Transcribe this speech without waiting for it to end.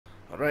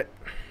Alright,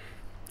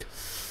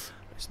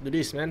 let's do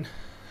this, man.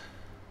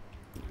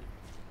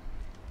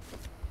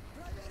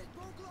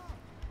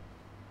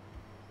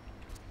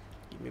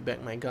 Give me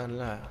back my gun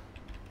lah.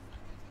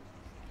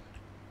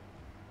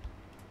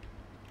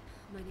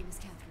 My name is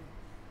Catherine.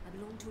 I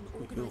belong to an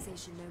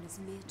organization known as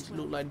Mere 12. This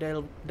look like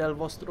Del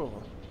Vostro.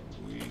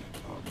 We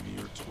are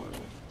Mere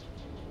 12.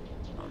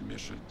 Our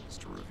mission is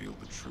to reveal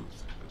the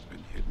truth that's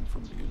been hidden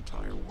from the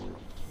entire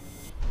world.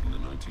 In the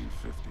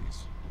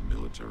 1950s, a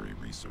military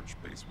research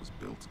base was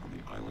built on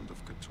the island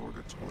of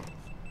Katorga 12.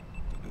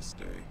 To this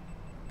day,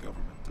 the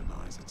government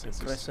denies its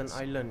existence.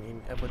 Crescent Island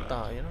in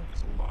Avatar, That you know?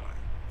 is a lie.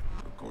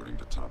 According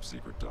to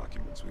top-secret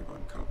documents we've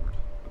uncovered,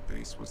 the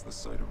base was the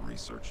site of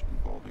research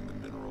involving the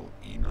mineral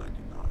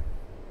E99.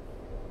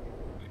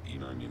 The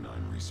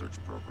E99 research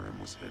program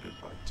was headed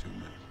by two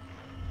men.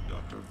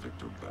 Dr.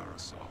 Viktor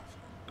Barasov,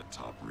 a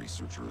top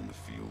researcher in the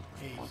field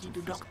of quantum the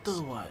physics.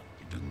 doctor, what?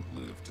 He didn't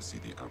live to see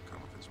the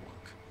outcome of his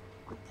work.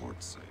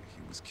 Reports say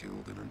he was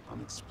killed in an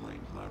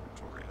unexplained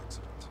laboratory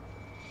accident.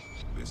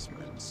 This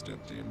man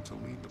stepped in to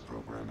lead the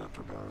program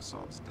after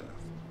Barasov's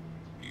death.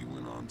 He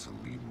went on to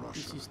lead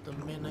Russia This is the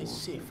in a man I war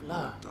saved of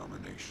lah.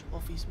 domination.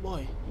 Office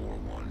boy. War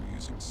won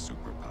using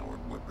super-powered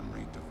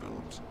weaponry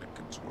developed at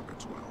Katorga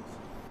 12.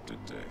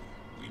 Today,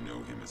 we know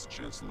him as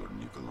Chancellor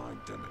Nikolai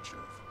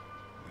Demichev,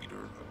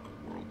 leader of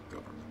the world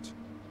government.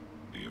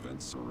 The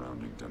events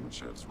surrounding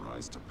Demichev's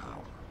rise to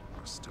power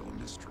are still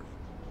a mystery.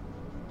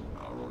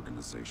 Our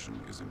organization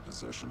is in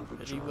possession of a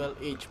Very journal well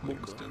that aged claims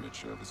book.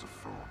 Demichev is a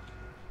fraud.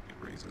 It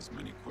raises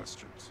many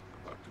questions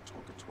about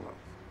Katorga 12.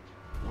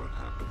 What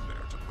happened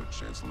there to put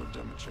Chancellor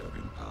Demichev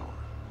in power?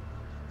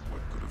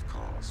 What could have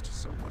caused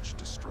so much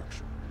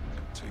destruction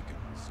and taken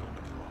so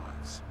many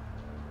lives?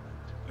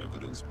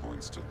 Evidence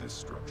points to this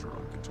structure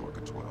on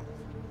Katorga 12,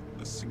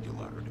 the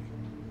Singularity.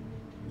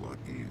 What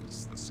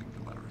is the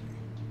Singularity?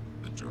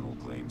 The journal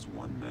claims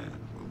one man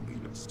will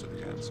lead us to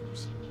the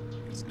answers.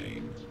 His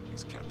name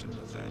is Captain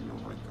Nathaniel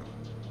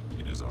Renko.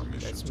 It is our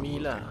mission That's to me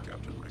lah. locate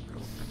Captain Renko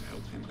and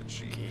help him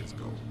achieve his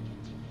goal.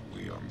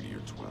 We are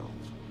Mere 12.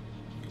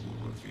 We will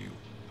reveal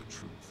the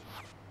truth.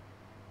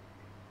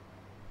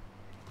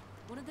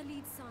 One of the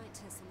lead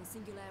scientists on the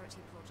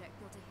Singularity project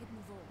built a hidden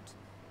vault.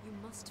 You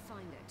must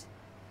find it.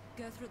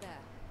 Go through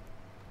there.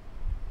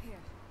 Here,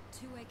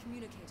 two-way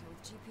communicator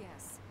with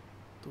GPS.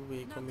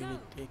 Two-way Now go.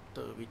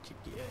 communicator with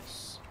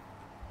GPS.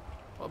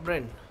 What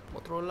brand?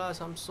 Motorola,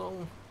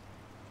 Samsung,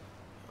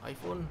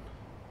 iPhone.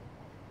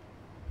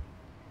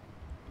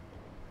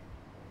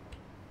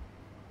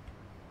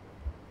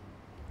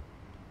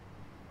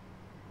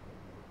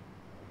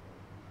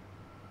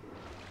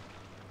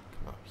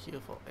 Come up here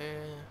for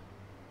air.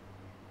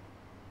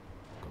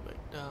 Go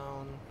back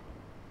down.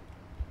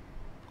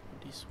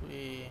 Go this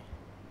way.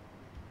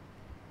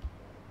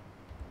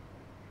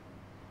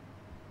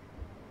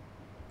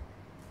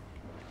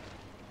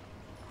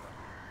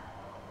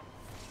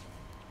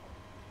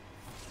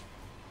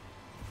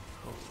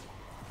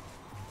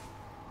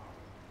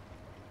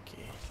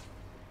 Okay.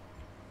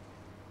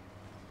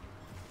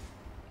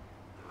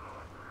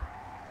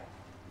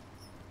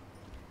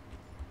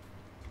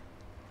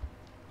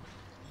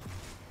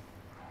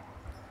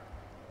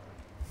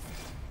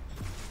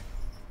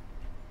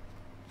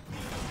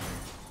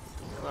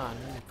 Run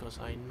because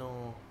I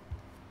know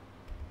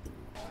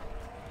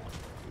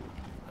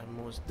I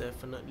most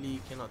definitely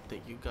cannot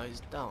take you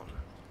guys down.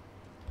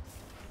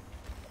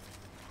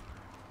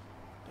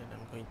 Then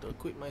I'm going to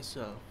equip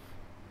myself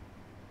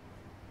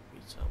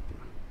with some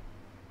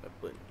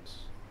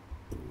weapons.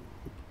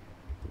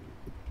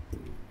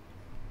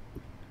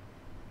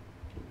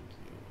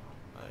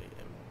 I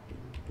am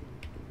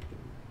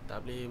tak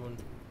boleh pun.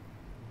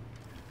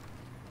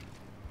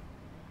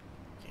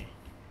 Okay.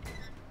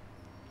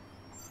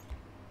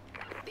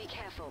 Be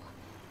careful.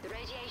 The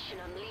radiation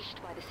unleashed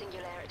by the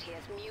Singularity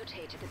has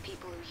mutated the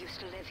people who used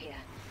to live here.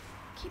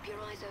 Keep your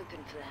eyes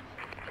open for them.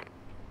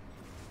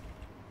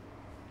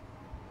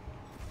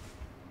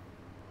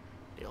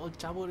 They all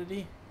cabut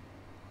already.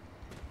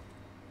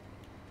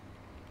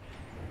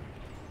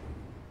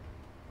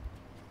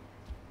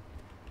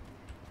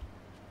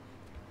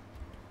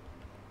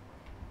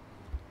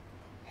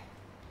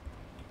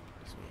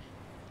 This way.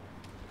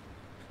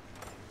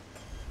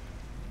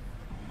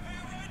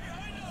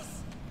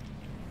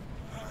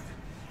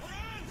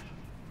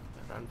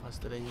 Run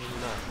faster than you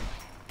lah.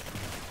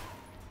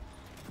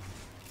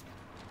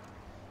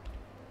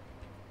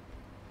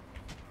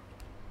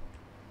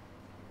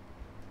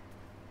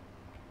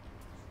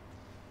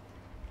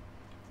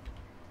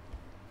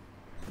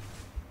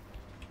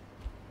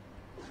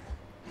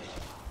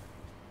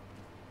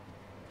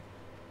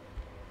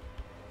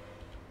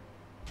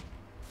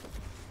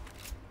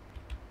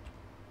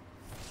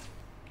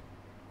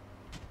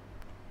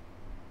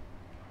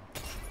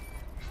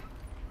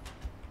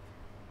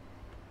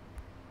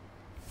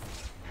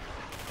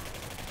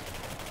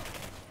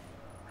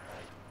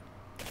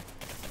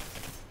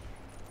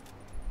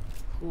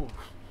 Ooh.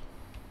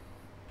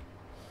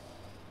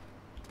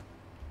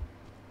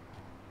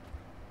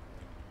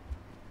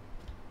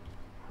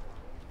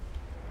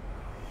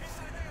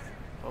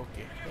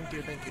 Okay, thank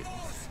you, thank you.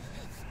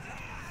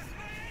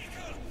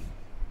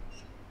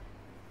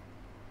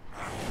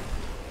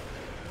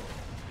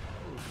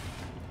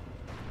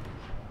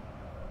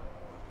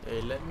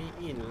 Let me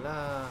in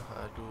lah.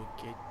 Aduh,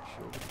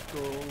 kecoh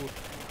betul.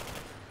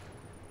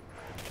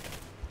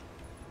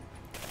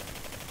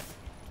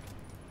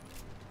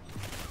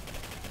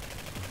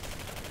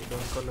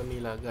 Don't corner me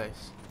lah,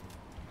 guys.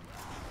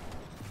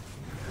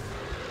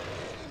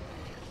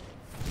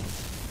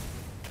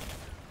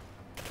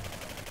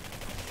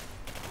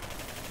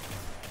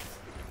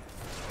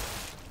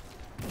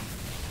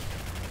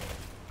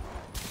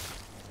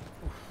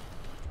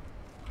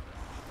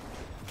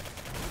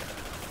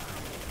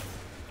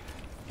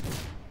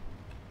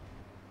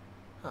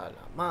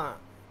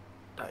 Alamak,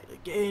 die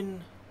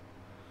again.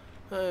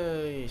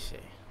 Hey,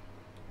 say.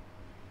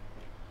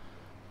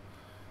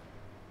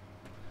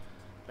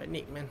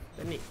 Panic, man,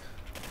 panic.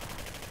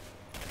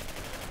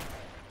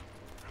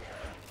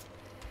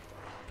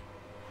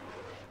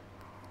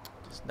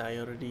 Just die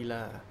already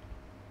lah.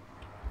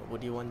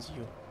 Nobody wants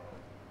you.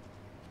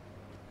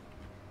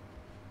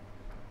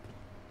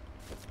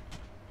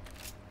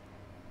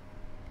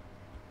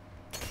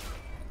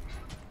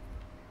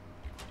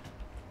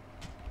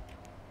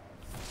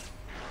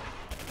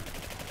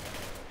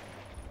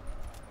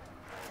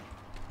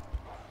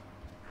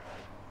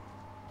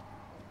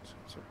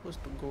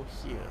 Supposed to go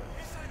here,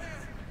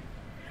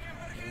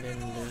 and then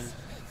the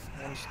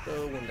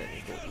monster won't let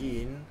me go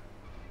in.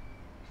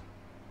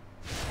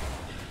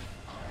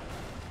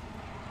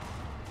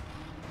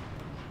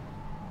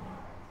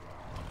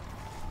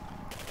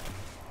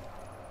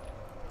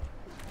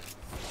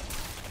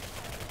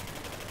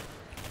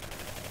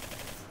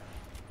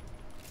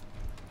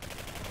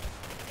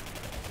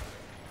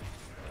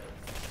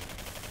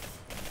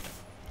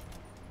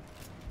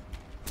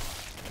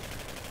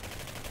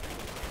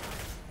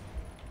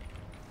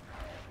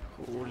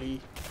 Holy,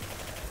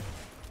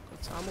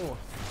 got some more.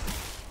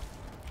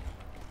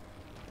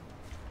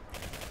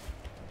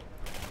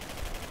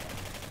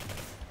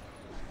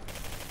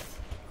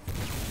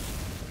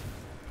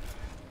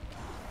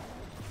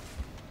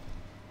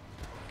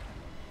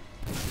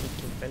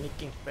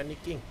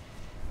 Panicking.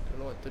 Don't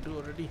know what to do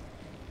already.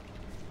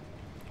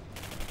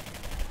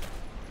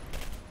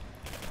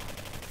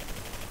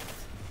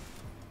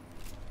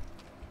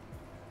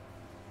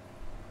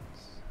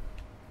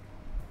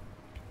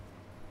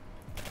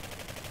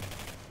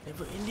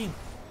 Never ending.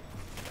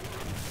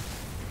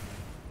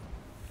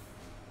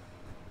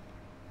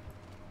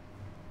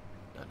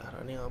 Dah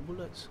running out of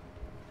bullets.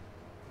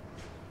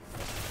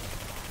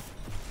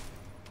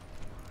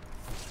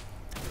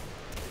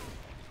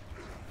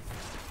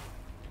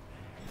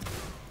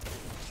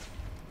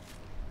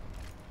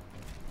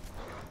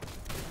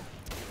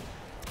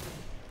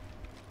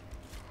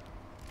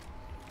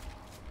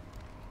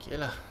 Okay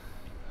lah,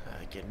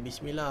 I can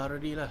bismillah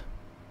already lah.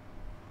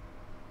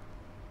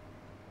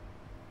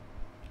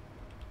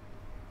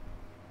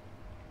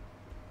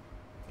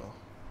 Oh,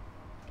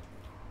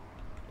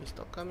 they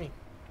stop coming.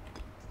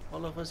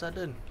 All of a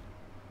sudden,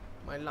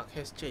 my luck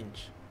has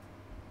changed.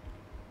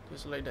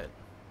 Just like that.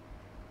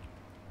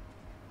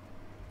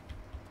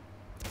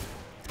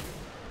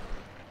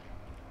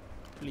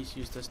 Please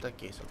use the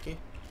staircase, okay?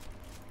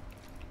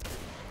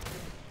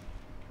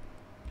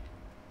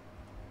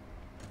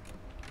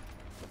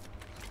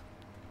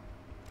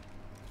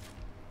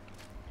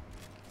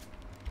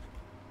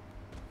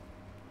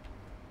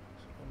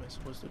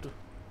 Supposed to do.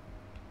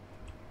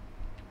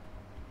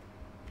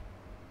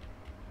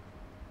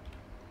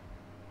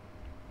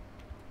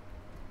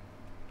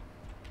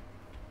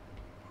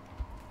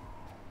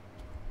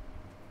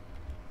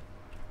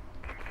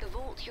 The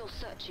vault you're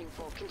searching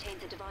for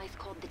contains a device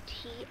called the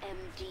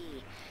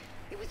TMD.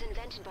 It was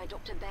invented by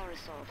Dr.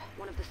 Beresov,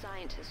 one of the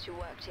scientists who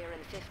worked here in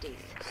the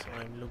 50s. So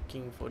I'm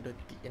looking for the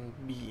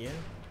TMB, yeah?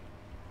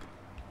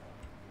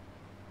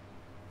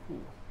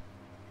 Ooh.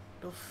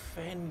 The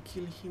fan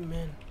kill him,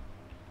 man.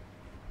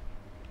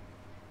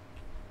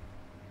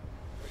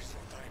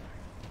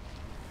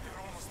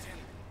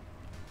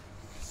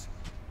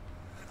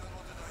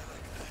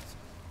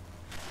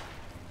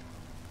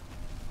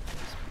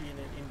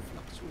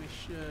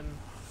 I'm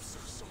so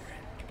sorry.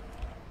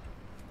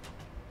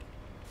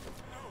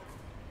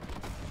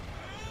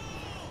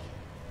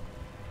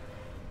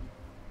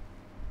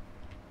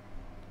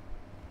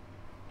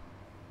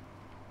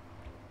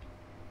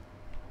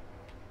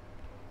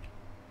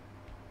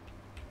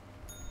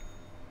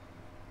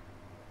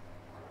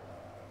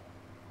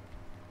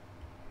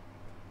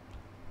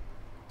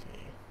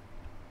 Okay.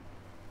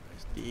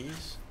 Press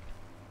this.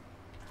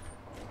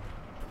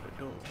 The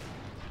door.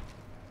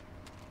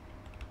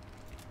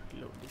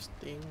 Load this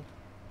thing.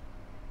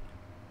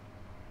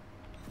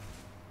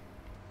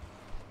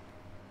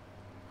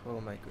 Oh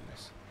my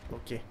goodness.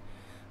 Okay,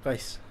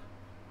 guys,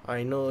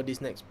 I know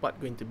this next part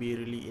going to be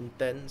really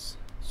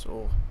intense,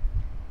 so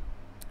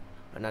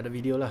another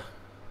video lah.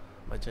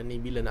 Macam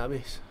ni bila nak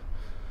habis.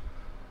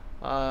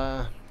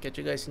 Catch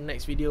you guys in the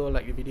next video.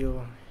 Like the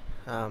video.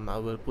 I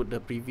will put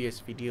the previous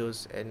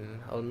videos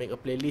and I'll make a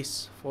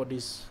playlist for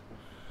this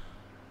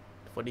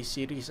for this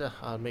series lah.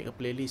 I'll make a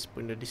playlist,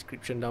 put in the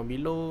description down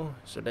below,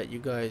 so that you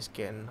guys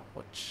can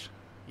watch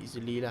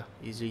easily lah,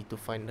 easy to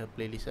find the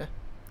playlist.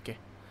 Okay,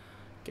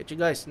 catch you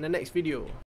guys in the next video.